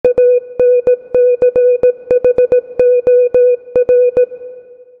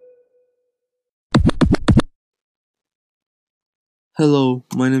Hello,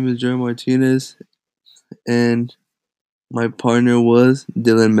 my name is Jerry Martinez, and my partner was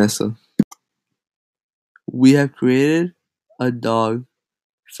Dylan Mesa. We have created a dog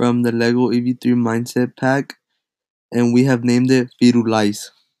from the Lego EV3 Mindset Pack, and we have named it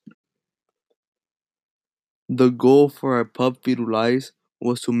Firulais. The goal for our pup Firulais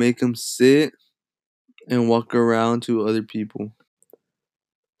was to make him sit and walk around to other people.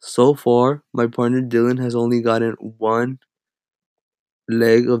 So far, my partner Dylan has only gotten one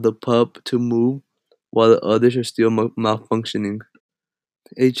leg of the pup to move, while the others are still malfunctioning.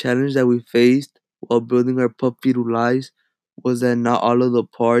 A challenge that we faced while building our puppy lives was that not all of the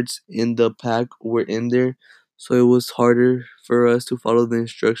parts in the pack were in there, so it was harder for us to follow the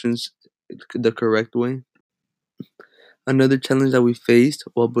instructions the correct way. Another challenge that we faced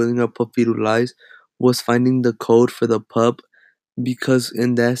while building our puppy lives was finding the code for the pup, because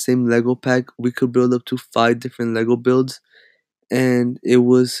in that same Lego pack we could build up to 5 different Lego builds, and it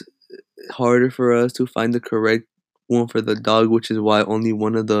was harder for us to find the correct one for the dog, which is why only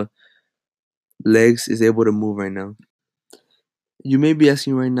one of the legs is able to move right now. You may be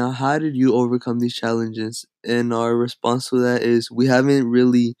asking right now, how did you overcome these challenges? And our response to that is we haven't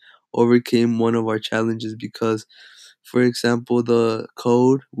really overcame one of our challenges because, for example, the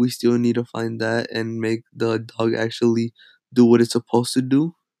code, we still need to find that and make the dog actually do what it's supposed to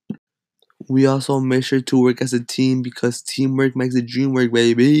do. We also make sure to work as a team because teamwork makes the dream work,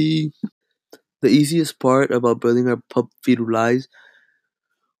 baby. The easiest part about building our pup lives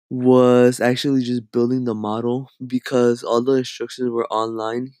was actually just building the model because all the instructions were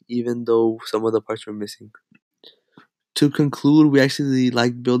online, even though some of the parts were missing. To conclude, we actually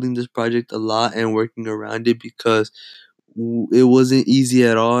liked building this project a lot and working around it because it wasn't easy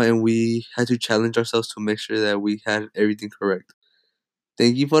at all, and we had to challenge ourselves to make sure that we had everything correct.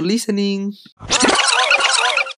 Thank you for listening.